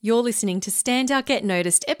You're listening to Stand Out Get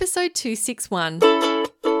Noticed, episode 261.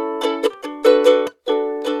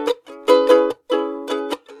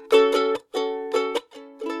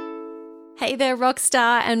 Hey there,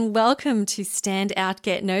 Rockstar, and welcome to Stand Out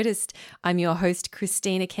Get Noticed. I'm your host,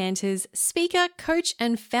 Christina Canters, speaker, coach,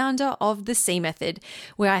 and founder of The C Method,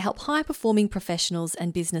 where I help high-performing professionals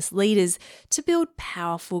and business leaders to build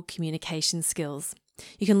powerful communication skills.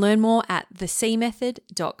 You can learn more at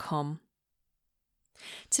thecmethod.com.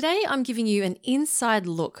 Today, I'm giving you an inside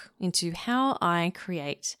look into how I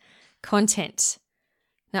create content.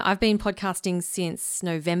 Now, I've been podcasting since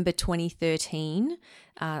November 2013.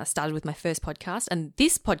 I started with my first podcast, and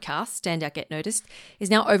this podcast, Stand Out Get Noticed, is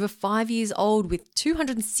now over 5 years old with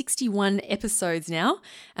 261 episodes now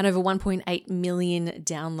and over 1.8 million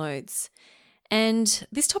downloads. And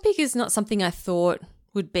this topic is not something I thought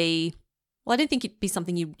would be, well, I didn't think it'd be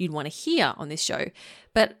something you'd want to hear on this show,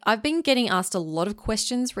 but I've been getting asked a lot of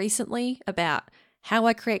questions recently about how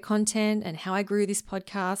I create content and how I grew this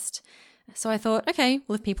podcast. So I thought, okay,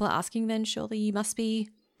 well, if people are asking, then surely you must be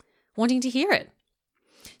wanting to hear it.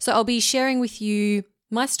 So I'll be sharing with you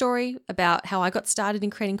my story about how I got started in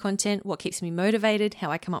creating content, what keeps me motivated, how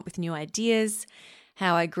I come up with new ideas,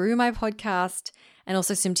 how I grew my podcast, and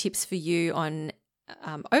also some tips for you on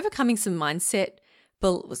overcoming some mindset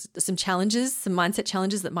challenges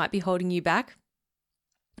that might be holding you back,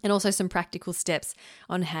 and also some practical steps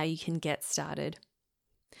on how you can get started.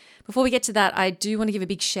 Before we get to that, I do want to give a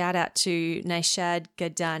big shout out to Naishad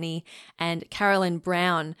Gadani and Carolyn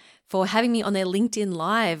Brown for having me on their LinkedIn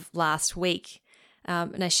Live last week.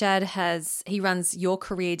 Naishad runs Your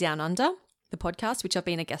Career Down Under, the podcast, which I've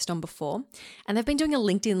been a guest on before, and they've been doing a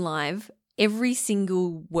LinkedIn Live every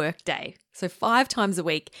single workday, so 5 times a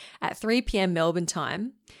week at 3 p.m. Melbourne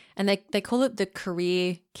time, and they call it the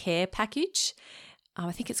Career Care Package.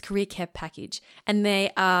 I think it's Career Care Package, and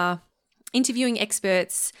they are interviewing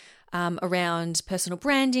experts around personal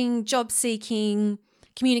branding, job seeking,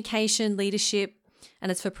 communication, leadership,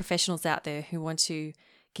 and it's for professionals out there who want to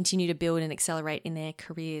continue to build and accelerate in their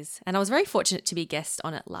careers. And I was very fortunate to be a guest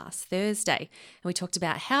on it last Thursday, and we talked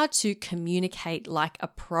about how to communicate like a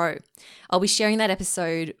pro. I'll be sharing that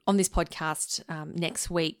episode on this podcast next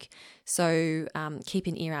week, so keep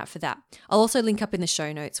an ear out for that. I'll also link up in the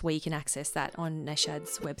show notes where you can access that on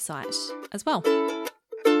Naishad's website as well.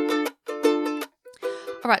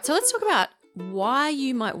 All right, so let's talk about why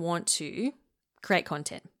you might want to create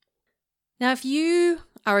content. Now, if you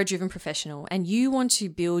are a driven professional and you want to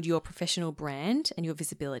build your professional brand and your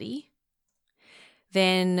visibility,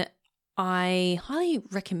 then I highly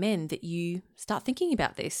recommend that you start thinking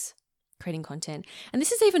about this, creating content. And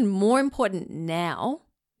this is even more important now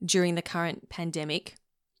during the current pandemic,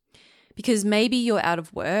 because maybe you're out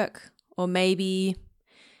of work, or maybe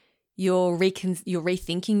you're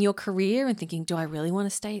rethinking your career and thinking, do I really want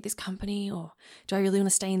to stay at this company, or do I really want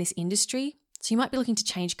to stay in this industry? So you might be looking to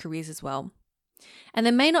change careers as well. And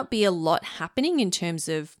there may not be a lot happening in terms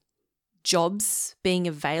of jobs being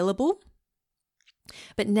available,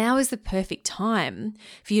 but now is the perfect time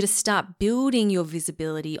for you to start building your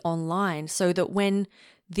visibility online so that when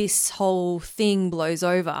this whole thing blows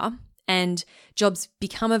over and jobs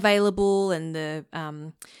become available and the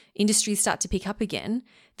industries start to pick up again,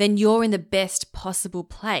 then you're in the best possible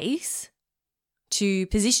place to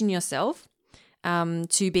position yourself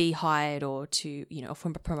to be hired, or to,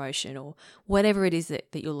 from a promotion, or whatever it is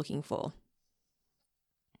that you're looking for.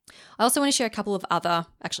 I also want to share a couple of other,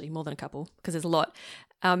 actually more than a couple, because there's a lot,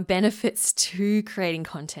 benefits to creating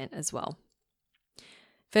content as well.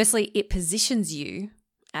 Firstly, it positions you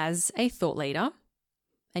as a thought leader.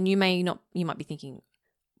 And you might be thinking,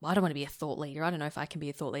 well, I don't want to be a thought leader. I don't know if I can be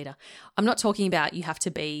a thought leader. I'm not talking about you have to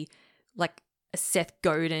be like a Seth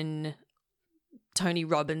Godin, Tony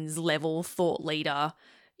Robbins level thought leader,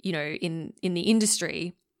 in the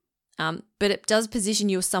industry. But it does position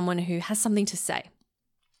you as someone who has something to say.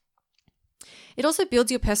 It also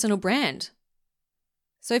builds your personal brand.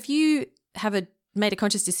 So if you have made a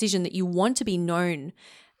conscious decision that you want to be known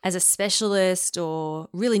as a specialist or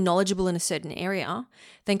really knowledgeable in a certain area,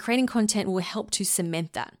 then creating content will help to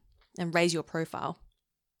cement that and raise your profile.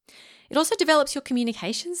 It also develops your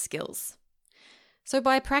communication skills. So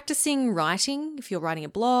by practicing writing, if you're writing a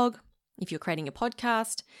blog, if you're creating a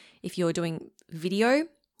podcast, if you're doing video,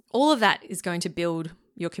 all of that is going to build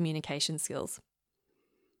your communication skills.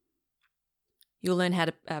 You'll learn how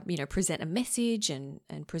to present a message and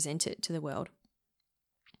present it to the world.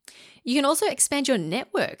 You can also expand your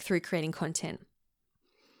network through creating content.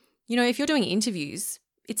 If you're doing interviews,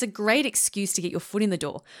 it's a great excuse to get your foot in the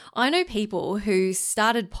door. I know people who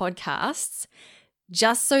started podcasts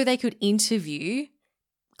just so they could interview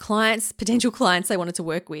clients, potential clients they wanted to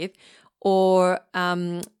work with, or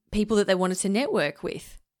people that they wanted to network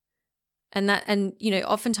with. And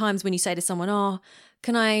oftentimes when you say to someone, "Oh,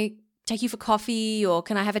 can I take you for coffee or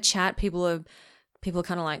can I have a chat?" People are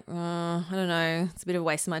kind of like, I don't know, it's a bit of a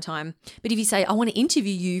waste of my time. But if you say, "I want to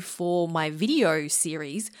interview you for my video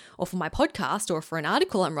series or for my podcast or for an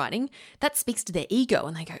article I'm writing," that speaks to their ego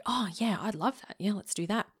and they go, "Oh yeah, I'd love that. Yeah, let's do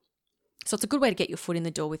that." So it's a good way to get your foot in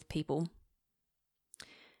the door with people.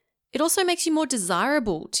 It also makes you more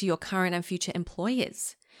desirable to your current and future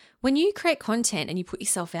employers. When you create content and you put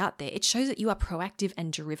yourself out there, it shows that you are proactive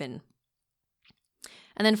and driven.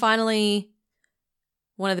 And then finally,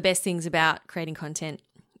 one of the best things about creating content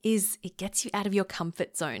is it gets you out of your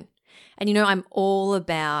comfort zone. And I'm all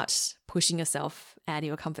about pushing yourself out of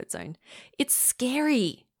your comfort zone. It's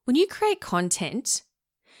scary. When you create content,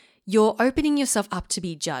 you're opening yourself up to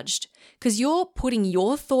be judged because you're putting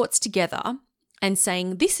your thoughts together and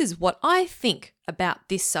saying, "This is what I think about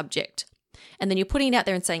this subject." And then you're putting it out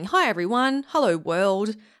there and saying, "Hi, everyone. Hello,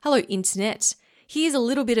 world. Hello, internet. Here's a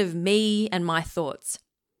little bit of me and my thoughts."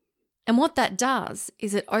 And what that does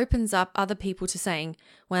is it opens up other people to saying,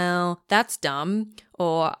 "Well, that's dumb,"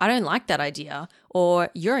 or "I don't like that idea," or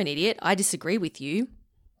 "You're an idiot. I disagree with you."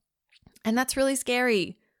 And that's really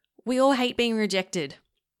scary. We all hate being rejected,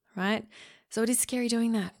 right? So it is scary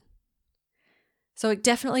doing that. So it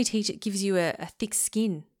definitely gives you a thick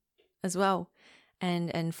skin as well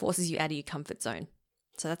and forces you out of your comfort zone.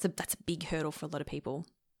 So that's a big hurdle for a lot of people.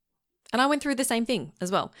 And I went through the same thing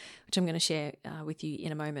as well, which I'm going to share with you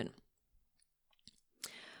in a moment.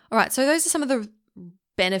 All right, so those are some of the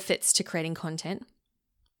benefits to creating content.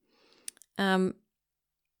 In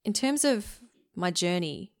terms of my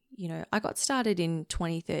journey, I got started in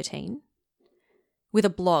 2013 with a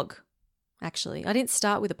blog, actually. I didn't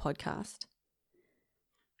start with a podcast.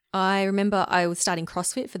 I remember I was starting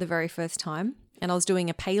CrossFit for the very first time, and I was doing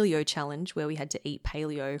a paleo challenge where we had to eat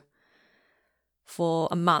paleo for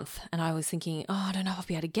a month. And I was thinking, I don't know if I'll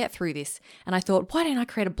be able to get through this. And I thought, why don't I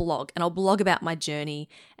create a blog? And I'll blog about my journey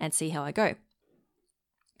and see how I go.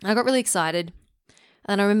 I got really excited.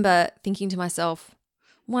 And I remember thinking to myself,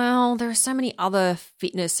 well, there are so many other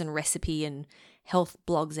fitness and recipe and health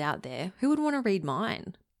blogs out there. Who would want to read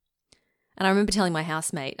mine? And I remember telling my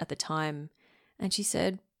housemate at the time, and she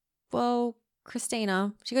said, "Well,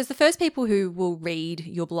 Christina," she goes, "the first people who will read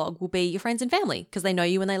your blog will be your friends and family because they know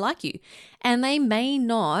you and they like you. And they may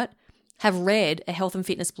not have read a health and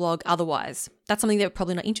fitness blog otherwise. That's something they're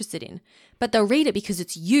probably not interested in. But they'll read it because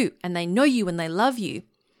it's you and they know you and they love you.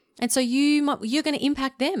 And so you're going to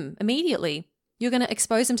impact them immediately. You're going to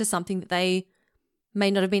expose them to something that they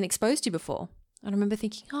may not have been exposed to before." And I remember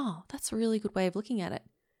thinking, that's a really good way of looking at it.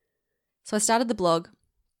 So I started the blog.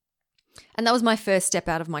 And that was my first step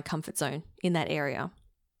out of my comfort zone in that area.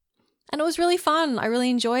 And it was really fun. I really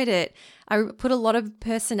enjoyed it. I put a lot of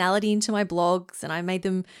personality into my blogs and I made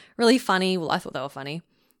them really funny. Well, I thought they were funny.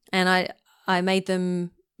 And I made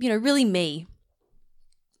them, really me.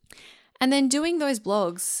 And then doing those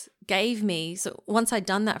blogs gave me, so once I'd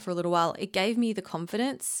done that for a little while, it gave me the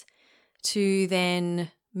confidence to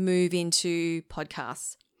then move into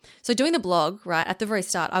podcasts. So doing the blog, right, at the very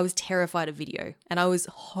start, I was terrified of video and I was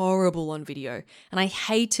horrible on video and I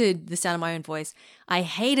hated the sound of my own voice. I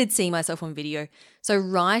hated seeing myself on video. So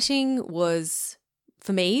writing was,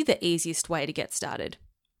 for me, the easiest way to get started.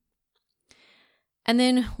 And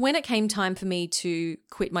then when it came time for me to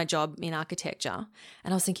quit my job in architecture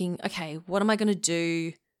and I was thinking, okay, what am I going to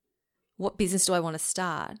do? What business do I want to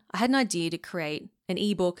start? I had an idea to create an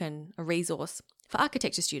ebook and a resource for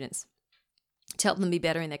architecture students to help them be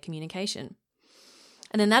better in their communication.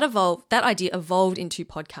 And then that idea evolved into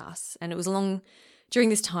podcasts. And it was during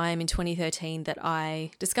this time in 2013 that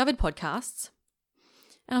I discovered podcasts.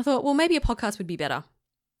 And I thought, well, maybe a podcast would be better.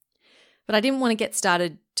 But I didn't want to get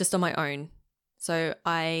started just on my own. So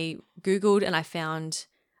I Googled and I found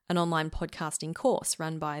an online podcasting course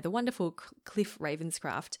run by the wonderful Cliff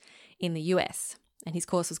Ravenscraft in the US. And his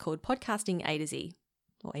course was called Podcasting A to Z,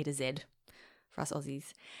 or A to Z for us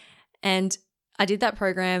Aussies. And I did that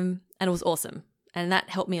program and it was awesome. And that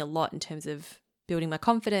helped me a lot in terms of building my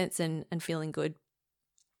confidence and feeling good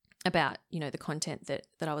about, the content that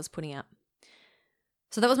I was putting out.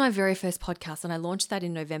 So that was my very first podcast and I launched that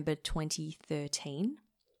in November 2013.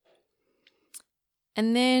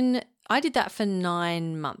 And then I did that for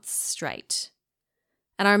 9 months straight.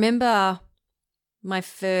 And I remember my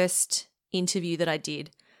first interview that I did,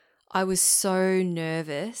 I was so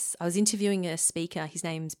nervous. I was interviewing a speaker. His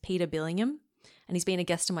name's Peter Billingham. And he's been a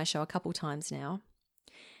guest on my show a couple times now.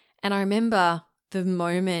 And I remember the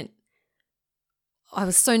moment I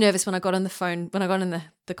was so nervous when I got on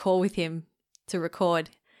the call with him to record.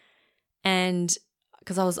 And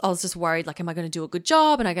because I was just worried, like, am I going to do a good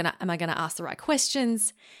job? And am I going to ask the right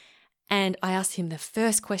questions? And I asked him the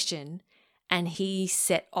first question, and he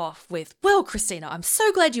set off with, well, Christina, I'm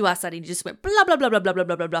so glad you asked that. And he just went blah, blah, blah, blah, blah, blah,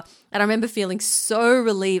 blah, blah, blah. And I remember feeling so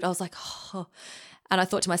relieved. I was like, oh. And I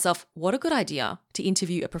thought to myself, what a good idea to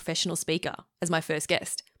interview a professional speaker as my first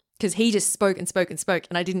guest, because he just spoke and spoke and spoke,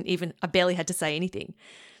 and I barely had to say anything.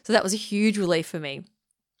 So that was a huge relief for me.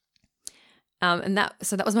 So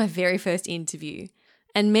that was my very first interview.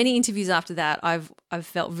 And many interviews after that, I've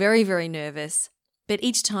felt very, very nervous, but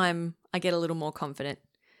each time I get a little more confident.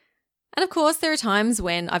 And of course, there are times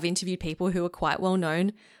when I've interviewed people who are quite well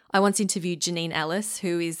known. I once interviewed Janine Ellis,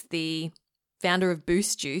 who is the founder of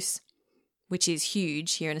Boost Juice, which is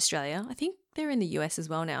huge here in Australia. I think they're in the US as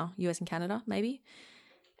well now, US and Canada, maybe.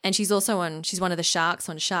 And she's one of the sharks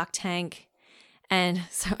on Shark Tank. And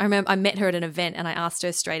so I remember I met her at an event and I asked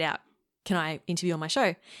her straight out, can I interview on my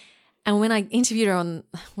show? And when I interviewed her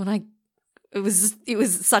it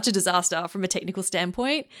was such a disaster from a technical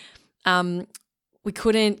standpoint. We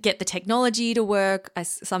couldn't get the technology to work. I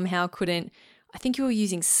somehow couldn't. I think we were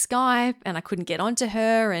using Skype and I couldn't get onto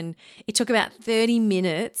her. And it took about 30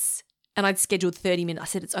 minutes and I'd scheduled 30 minutes. I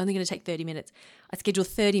said, it's only going to take 30 minutes. I scheduled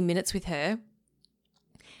 30 minutes with her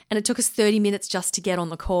and it took us 30 minutes just to get on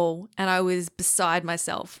the call. And I was beside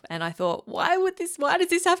myself. And I thought, why does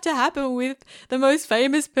this have to happen with the most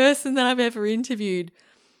famous person that I've ever interviewed?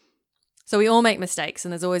 So we all make mistakes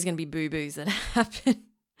and there's always going to be boo-boos that happen.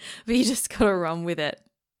 But you just got to run with it.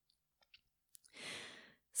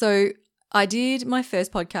 So I did my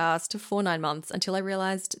first podcast for 9 months until I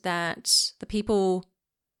realized that the people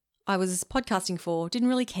I was podcasting for didn't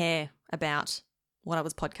really care about what I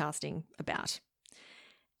was podcasting about.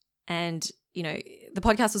 And, the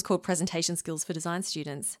podcast was called Presentation Skills for Design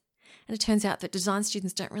Students. And it turns out that design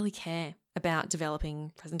students don't really care about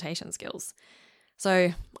developing presentation skills.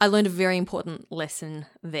 So I learned a very important lesson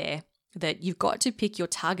there, that you've got to pick your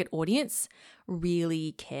target audience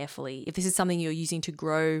really carefully. If this is something you're using to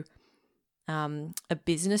grow a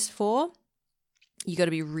business for, you got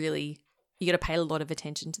to pay a lot of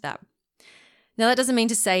attention to that. Now, that doesn't mean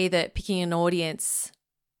to say that picking an audience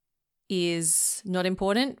is not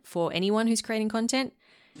important for anyone who's creating content.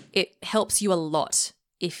 It helps you a lot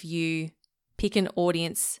if you pick an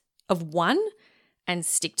audience of one and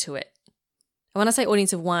stick to it. And when I say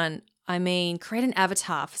audience of one, I mean create an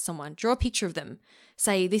avatar for someone. Draw a picture of them.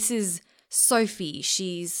 Say, this is Sophie.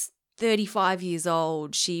 She's 35 years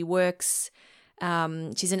old. She works,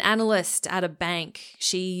 she's an analyst at a bank.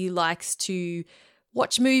 She likes to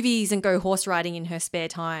watch movies and go horse riding in her spare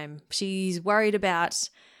time. She's worried about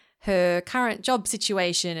her current job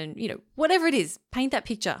situation and, whatever it is, paint that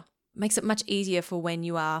picture. Makes it much easier for when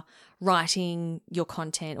you are writing your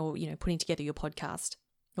content or, putting together your podcast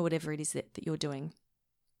or whatever it is that you're doing.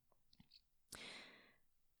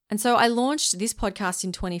 And so I launched this podcast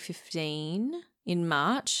in 2015, in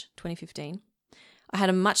March 2015. I had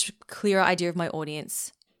a much clearer idea of my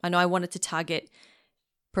audience. I know I wanted to target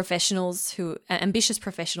ambitious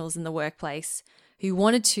professionals in the workplace who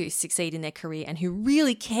wanted to succeed in their career and who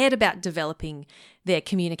really cared about developing their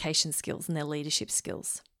communication skills and their leadership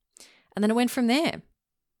skills. And then it went from there.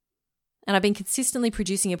 And I've been consistently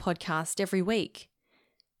producing a podcast every week.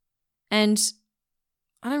 And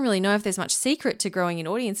I don't really know if there's much secret to growing an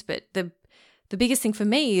audience, but the biggest thing for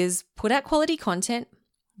me is put out quality content,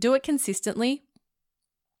 do it consistently,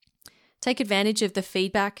 take advantage of the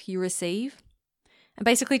feedback you receive, and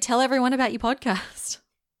basically tell everyone about your podcast.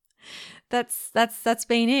 That's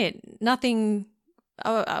been it. Nothing.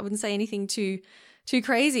 I wouldn't say anything too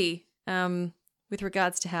crazy with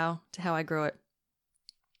regards to how I grew it.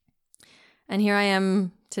 And here I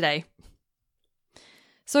am today.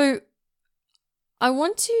 So I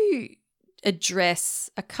want to address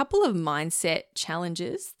a couple of mindset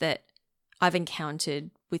challenges that I've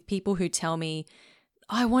encountered with people who tell me,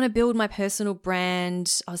 I want to build my personal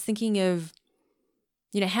brand. I was thinking of,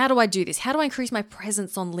 how do I do this? How do I increase my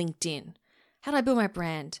presence on LinkedIn? How do I build my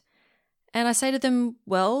brand? And I say to them,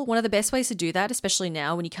 well, one of the best ways to do that, especially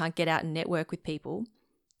now when you can't get out and network with people,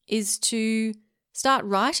 is to start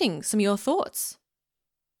writing some of your thoughts.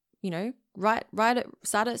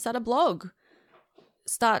 Start a blog.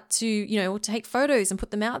 Start to, take photos and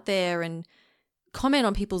put them out there and comment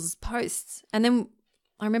on people's posts. And then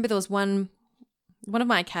I remember there was one of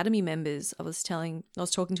my academy members I was talking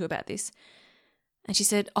to about this. And she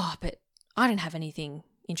said, but I don't have anything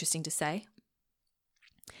interesting to say.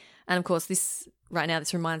 And of course, this right now,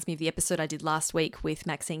 this reminds me of the episode I did last week with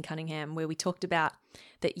Maxine Cunningham, where we talked about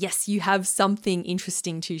that, yes, you have something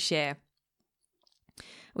interesting to share.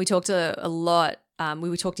 We talked a lot,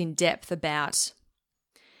 we talked in depth about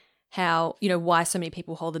how, why so many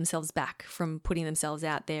people hold themselves back from putting themselves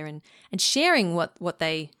out there and sharing what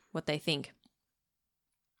they think.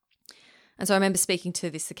 And so I remember speaking to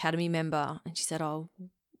this Academy member, and she said,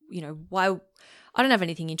 why, I don't have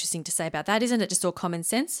anything interesting to say about that. Isn't it just all common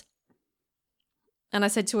sense? And I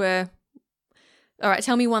said to her, all right,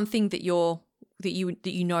 tell me one thing that you would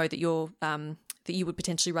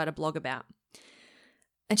potentially write a blog about.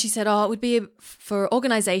 And she said, it would be for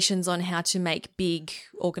organizations on how to make big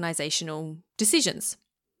organizational decisions.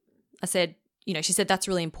 I said, she said, that's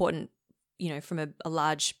really important, from a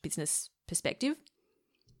large business perspective.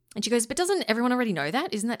 And she goes, but doesn't everyone already know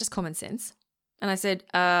that? Isn't that just common sense? And I said,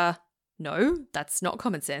 no, that's not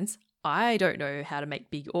common sense. I don't know how to make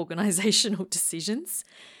big organizational decisions.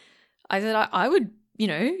 I said, I would,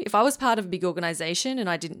 if I was part of a big organization and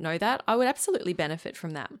I didn't know that, I would absolutely benefit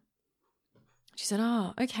from that. She said,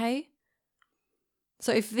 okay.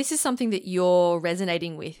 So if this is something that you're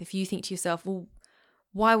resonating with, if you think to yourself, well,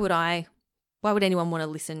 why would anyone want to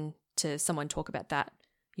listen to someone talk about that?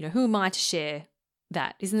 Who am I to share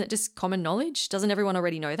that? Isn't it just common knowledge? Doesn't everyone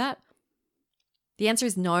already know that? The answer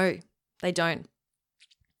is no, they don't.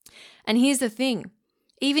 And here's the thing,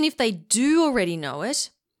 even if they do already know it,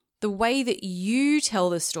 the way that you tell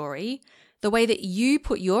the story, the way that you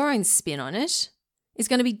put your own spin on it is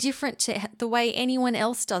going to be different to the way anyone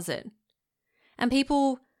else does it. And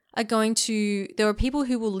there are people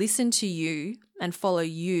who will listen to you and follow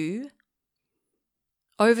you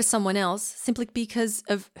over someone else simply because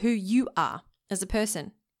of who you are as a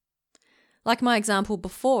person. Like my example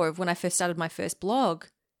before of when I first started my first blog,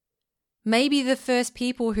 maybe the first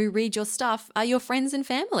people who read your stuff are your friends and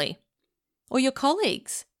family or your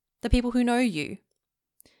colleagues, the people who know you.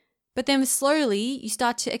 But then slowly you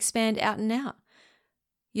start to expand out and out.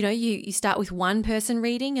 You start with one person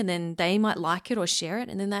reading and then they might like it or share it,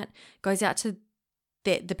 and then that goes out to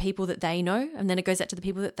the people that they know, and then it goes out to the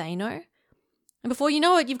people that they know. And before you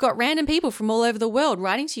know it, you've got random people from all over the world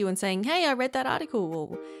writing to you and saying, hey, I read that article,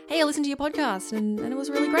 or hey, I listened to your podcast and it was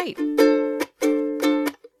really great.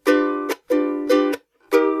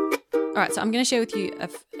 All right, so I'm going to share with you a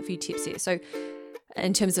few tips here. So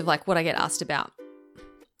in terms of what I get asked about.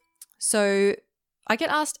 So I get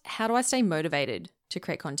asked, how do I stay motivated to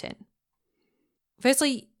create content?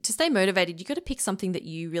 Firstly, to stay motivated, you've got to pick something that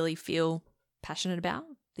you really feel passionate about,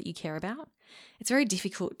 that you care about. It's very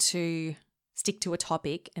difficult to stick to a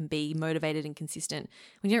topic and be motivated and consistent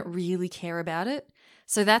when you don't really care about it.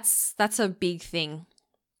 So that's a big thing.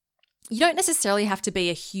 You don't necessarily have to be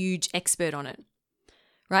a huge expert on it,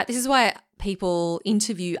 right? This is why people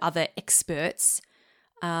interview other experts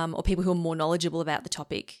or people who are more knowledgeable about the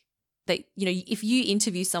topic. That, if you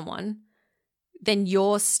interview someone, then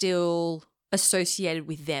you're still associated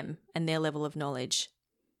with them and their level of knowledge,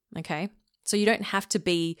 okay? So you don't have to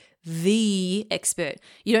be the expert.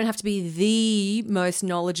 You don't have to be the most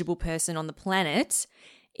knowledgeable person on the planet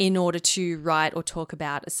in order to write or talk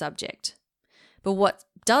about a subject. But what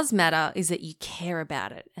does matter is that you care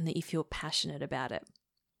about it and that you feel passionate about it.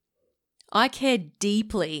 I care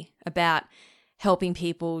deeply about helping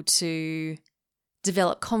people to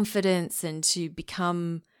develop confidence and to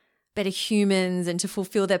become better humans and to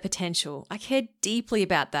fulfill their potential. I care deeply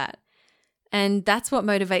about that. And that's what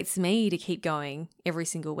motivates me to keep going every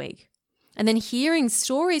single week. And then hearing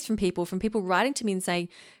stories from people writing to me and saying,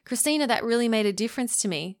 Christina, that really made a difference to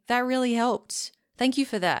me. That really helped. Thank you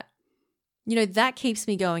for that. That keeps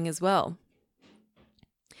me going as well.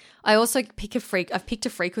 I also I've picked a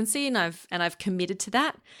frequency and I've committed to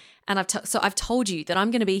that. And I've told you that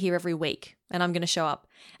I'm going to be here every week and I'm going to show up.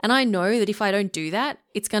 And I know that if I don't do that,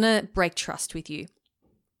 it's going to break trust with you.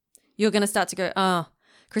 You're going to start to go,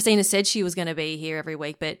 Christina said she was going to be here every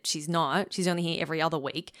week, but she's not. She's only here every other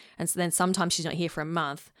week. And so then sometimes she's not here for a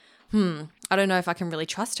month. I don't know if I can really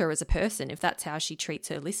trust her as a person if that's how she treats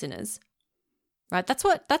her listeners. Right? That's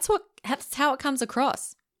how it comes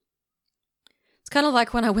across. It's kind of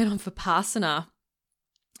like when I went on Vipassana,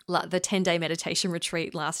 the 10-day meditation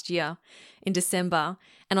retreat last year in December.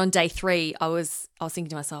 And on day 3, I was thinking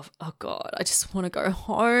to myself, oh God, I just want to go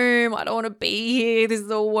home. I don't want to be here. This is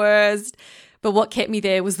the worst. But what kept me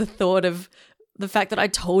there was the thought of the fact that I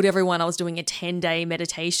told everyone I was doing a 10-day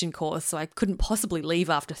meditation course, so I couldn't possibly leave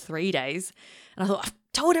after 3 days. And I thought, I've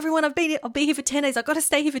told everyone I'll be here for 10 days. I've got to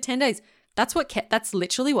stay here for 10 days. That's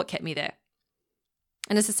literally what kept me there.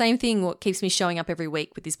 And it's the same thing what keeps me showing up every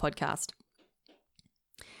week with this podcast.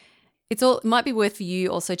 It might be worth for you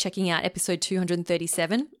also checking out episode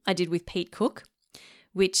 237 I did with Pete Cook,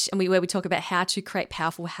 where we talk about how to create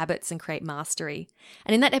powerful habits and create mastery.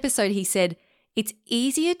 And in that episode, he said, it's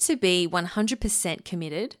easier to be 100%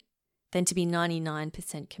 committed than to be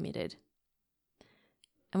 99% committed.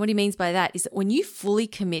 And what he means by that is that when you fully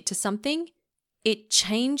commit to something, it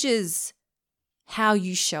changes how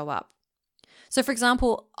you show up. So for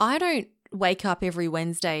example, I don't wake up every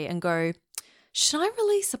Wednesday and go, should I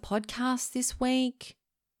release a podcast this week?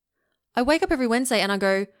 I wake up every Wednesday and I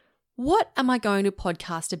go, what am I going to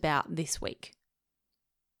podcast about this week?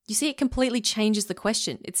 You see, it completely changes the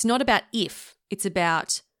question. It's not about if, it's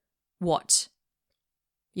about what,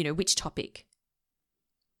 which topic.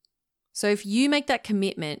 So if you make that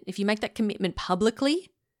commitment,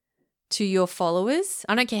 publicly to your followers,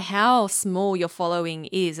 I don't care how small your following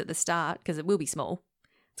is at the start, because it will be small.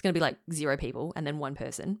 It's going to be like 0 people and then 1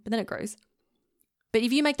 person, but then it grows. But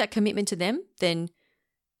if you make that commitment to them, then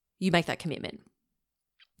you make that commitment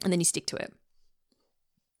and then you stick to it.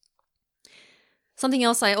 Something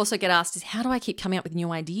else I also get asked is, how do I keep coming up with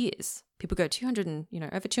new ideas? People go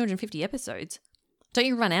over 250 episodes. Don't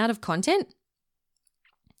you run out of content?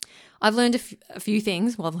 I've learned a few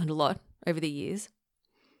things. Well, I've learned a lot over the years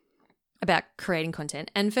about creating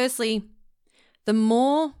content. And firstly, the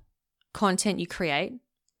more content you create,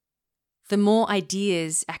 the more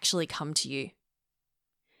ideas actually come to you.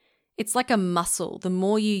 It's like a muscle. The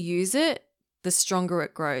more you use it, the stronger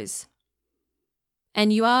it grows.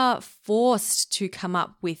 And you are forced to come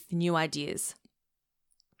up with new ideas.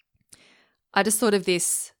 I just thought of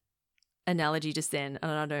this analogy just then,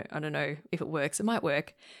 and I don't know if it works. It might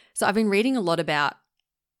work. So I've been reading a lot about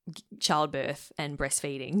childbirth and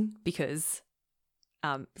breastfeeding because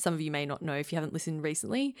some of you may not know if you haven't listened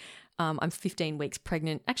recently. I'm 15 weeks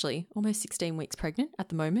pregnant, actually almost 16 weeks pregnant at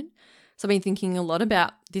the moment. So I've been thinking a lot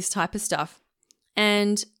about this type of stuff.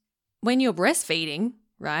 And when you're breastfeeding,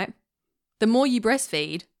 right, the more you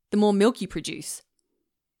breastfeed, the more milk you produce,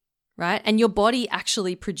 right? And your body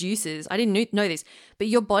actually produces, I didn't know this, but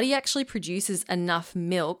your body actually produces enough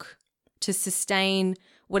milk to sustain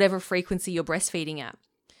whatever frequency you're breastfeeding at.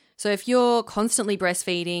 So if you're constantly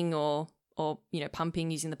breastfeeding or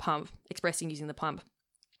pumping using the pump, expressing using the pump,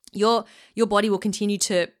 your body will continue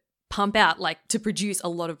to pump out, to produce a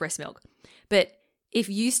lot of breast milk. But if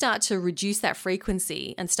you start to reduce that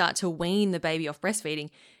frequency and start to wean the baby off breastfeeding,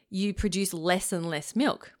 you produce less and less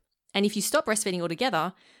milk. And if you stop breastfeeding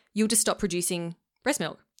altogether, you'll just stop producing breast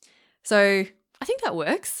milk. So I think that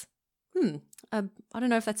works. I don't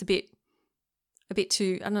know if that's a bit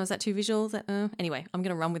too, I don't know, is that too visual? Anyway, I'm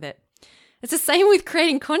going to run with it. It's the same with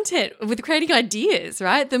creating content, with creating ideas,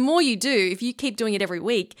 right? The more you do, if you keep doing it every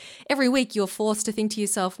week you're forced to think to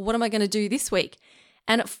yourself, what am I going to do this week?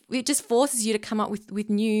 And it just forces you to come up with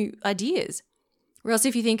new ideas. Whereas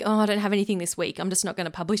if you think, I don't have anything this week, I'm just not going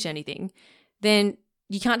to publish anything, then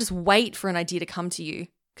you can't just wait for an idea to come to you,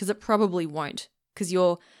 because it probably won't, because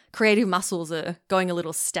your creative muscles are going a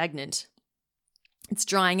little stagnant. It's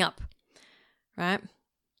drying up, right?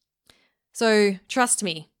 So trust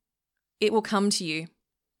me, it will come to you.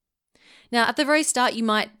 Now, at the very start, you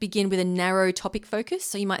might begin with a narrow topic focus.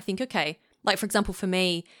 So you might think, okay, like for example, for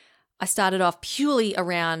me, I started off purely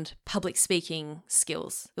around public speaking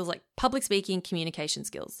skills. It was like public speaking, communication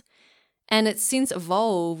skills. And it's since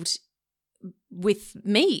evolved with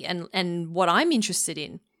me and what I'm interested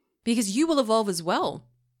in, because you will evolve as well.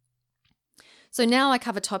 So now I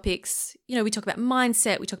cover topics, we talk about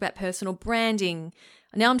mindset, we talk about personal branding.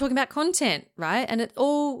 Now I'm talking about content, right? And it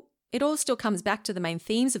all still comes back to the main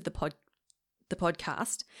themes of the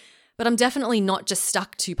podcast, but I'm definitely not just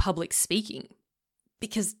stuck to public speaking,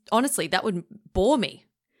 because honestly, that would bore me,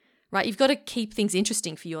 right? You've got to keep things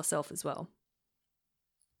interesting for yourself as well.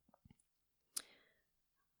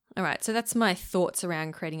 All right, so that's my thoughts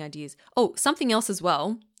around creating ideas. Oh, something else as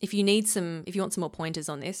well, if you want some more pointers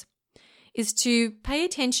on this, is to pay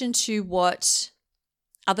attention to what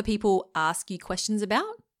other people ask you questions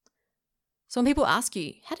about. So when people ask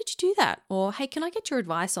you, how did you do that? Or, hey, can I get your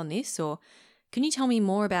advice on this? Or can you tell me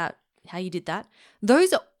more about how you did that?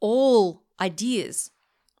 Those are all ideas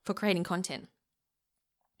for creating content.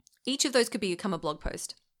 Each of those could become a blog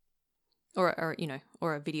post or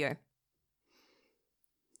a video.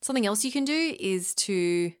 Something else you can do is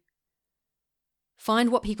to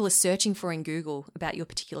find what people are searching for in Google about your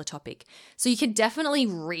particular topic. So you can definitely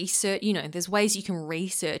research, there's ways you can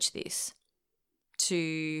research this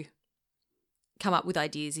to come up with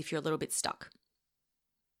ideas if you're a little bit stuck.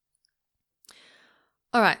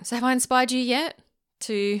 All right, so have I inspired you yet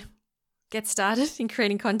to get started in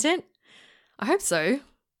creating content? I hope so.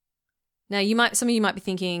 Now, some of you might be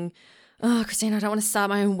thinking, oh, Christina, I don't want to start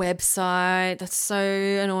my own website. That's so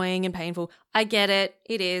annoying and painful. I get it.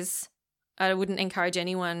 It is. I wouldn't encourage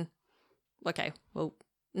anyone. Okay, well,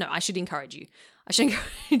 no, I should encourage you. I should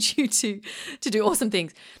encourage you to do awesome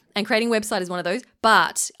things. And creating a website is one of those.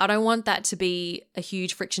 But I don't want that to be a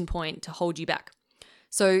huge friction point to hold you back.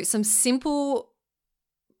 So some simple,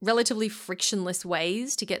 relatively frictionless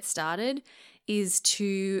ways to get started is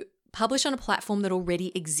to publish on a platform that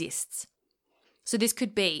already exists. So this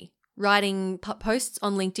could be writing posts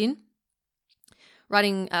on LinkedIn,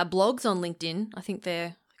 writing blogs on LinkedIn. I think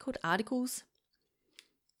they're called articles.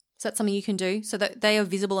 So that's something you can do so that they are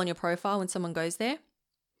visible on your profile when someone goes there.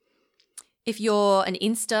 If you're an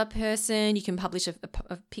Insta person, you can publish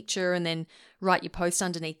a picture and then write your post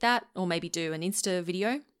underneath that, or maybe do an Insta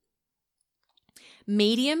video.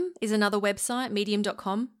 Medium is another website,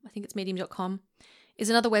 medium.com. I think it's medium.com, is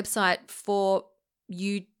another website for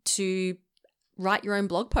you to write your own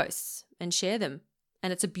blog posts and share them.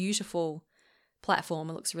 And it's a beautiful platform.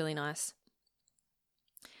 It looks really nice.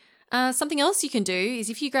 Something else you can do is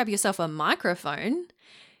if you grab yourself a microphone,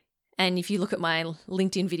 and if you look at my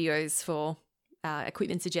LinkedIn videos for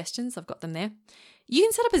equipment suggestions, I've got them there. You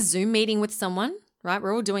can set up a Zoom meeting with someone, right?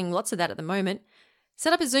 We're all doing lots of that at the moment.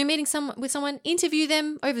 Set up a Zoom meeting with someone, interview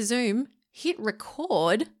them over Zoom, hit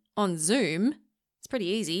record on Zoom. It's pretty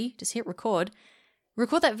easy. Just hit record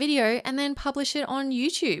that video, and then publish it on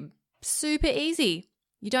YouTube. Super easy.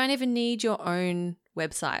 You don't even need your own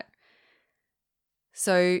website.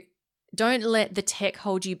 So don't let the tech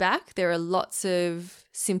hold you back. There are lots of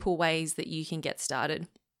simple ways that you can get started.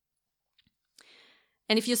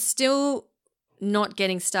 And if you're still not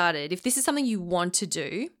getting started, if this is something you want to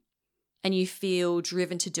do and you feel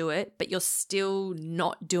driven to do it, but you're still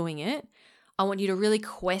not doing it, I want you to really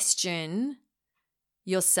question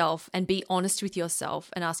yourself and be honest with yourself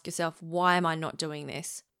and ask yourself, why am I not doing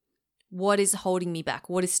this? What is holding me back?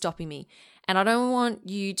 What is stopping me? And I don't want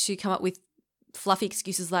you to come up with fluffy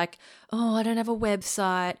excuses like, oh, I don't have a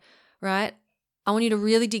website, right? I want you to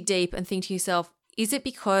really dig deep and think to yourself, is it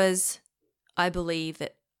because I believe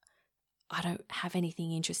that I don't have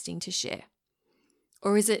anything interesting to share?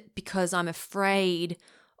 Or is it because I'm afraid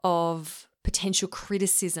of potential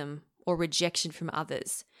criticism or rejection from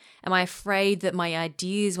others? Am I afraid that my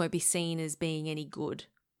ideas won't be seen as being any good?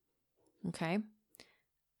 Okay.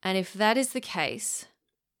 And if that is the case,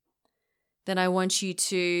 then I want you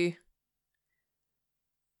to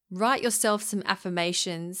write yourself some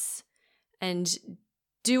affirmations and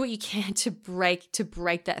do what you can to break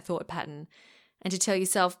that thought pattern and to tell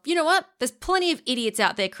yourself, you know what? There's plenty of idiots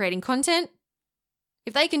out there creating content.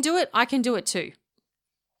 If they can do it, I can do it too.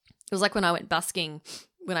 It was like when I went busking,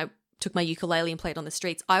 when I took my ukulele and played on the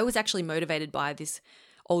streets. I was actually motivated by this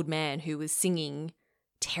old man who was singing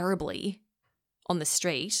terribly on the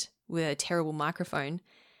street with a terrible microphone,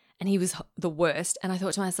 and he was the worst. And I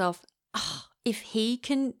thought to myself, if he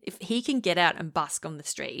can get out and busk on the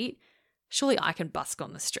street, surely I can busk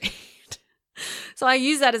on the street. So I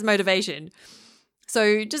use that as motivation.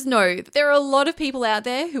 So just know that there are a lot of people out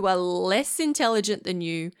there who are less intelligent than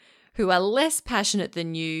you, who are less passionate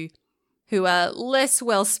than you, who are less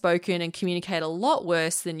well-spoken and communicate a lot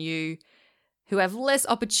worse than you, who have less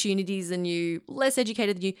opportunities than you, less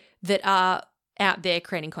educated than you, that are out there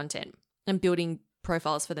creating content and building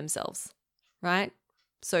profiles for themselves, right?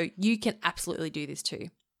 So you can absolutely do this too.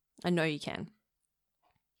 I know you can.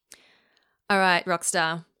 All right,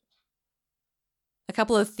 Rockstar. A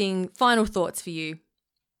couple of final thoughts for you.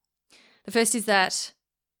 The first is that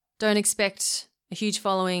don't expect a huge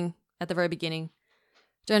following at the very beginning.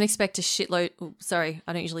 Don't expect a shitload.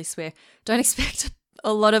 I don't usually swear. Don't expect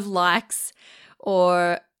a lot of likes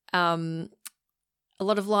or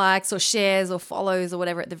shares or follows or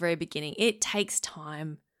whatever at the very beginning. It takes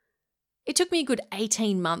time. It took me a good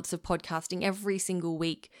 18 months of podcasting every single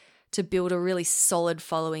week to build a really solid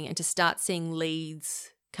following and to start seeing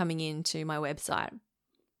leads coming into my website.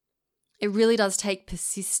 It really does take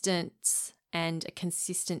persistence and a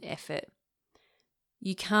consistent effort.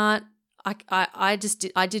 You can't, I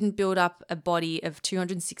didn't build up a body of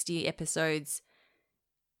 260 episodes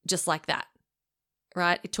just like that,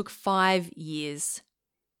 right? It took 5 years.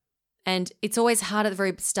 And it's always hard at the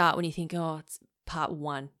very start when you think, oh, it's part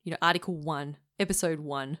 1, article 1, episode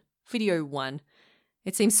 1, video 1.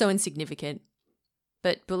 It seems so insignificant.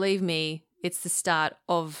 But believe me, it's the start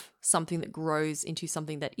of something that grows into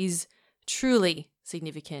something that is truly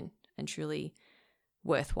significant and truly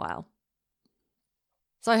worthwhile.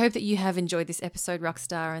 So I hope that you have enjoyed this episode,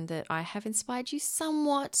 Rockstar, and that I have inspired you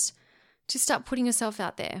somewhat to start putting yourself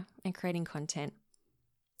out there and creating content.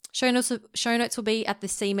 Show notes will be at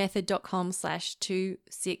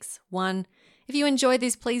thecmethod.com/261. If you enjoyed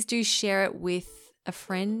this, please do share it with a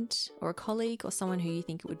friend or a colleague or someone who you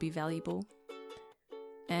think it would be valuable.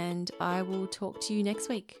 And I will talk to you next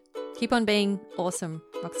week. Keep on being awesome,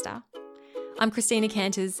 Rockstar. I'm Christina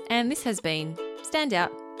Canters, and this has been Stand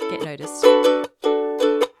Out, Get Noticed.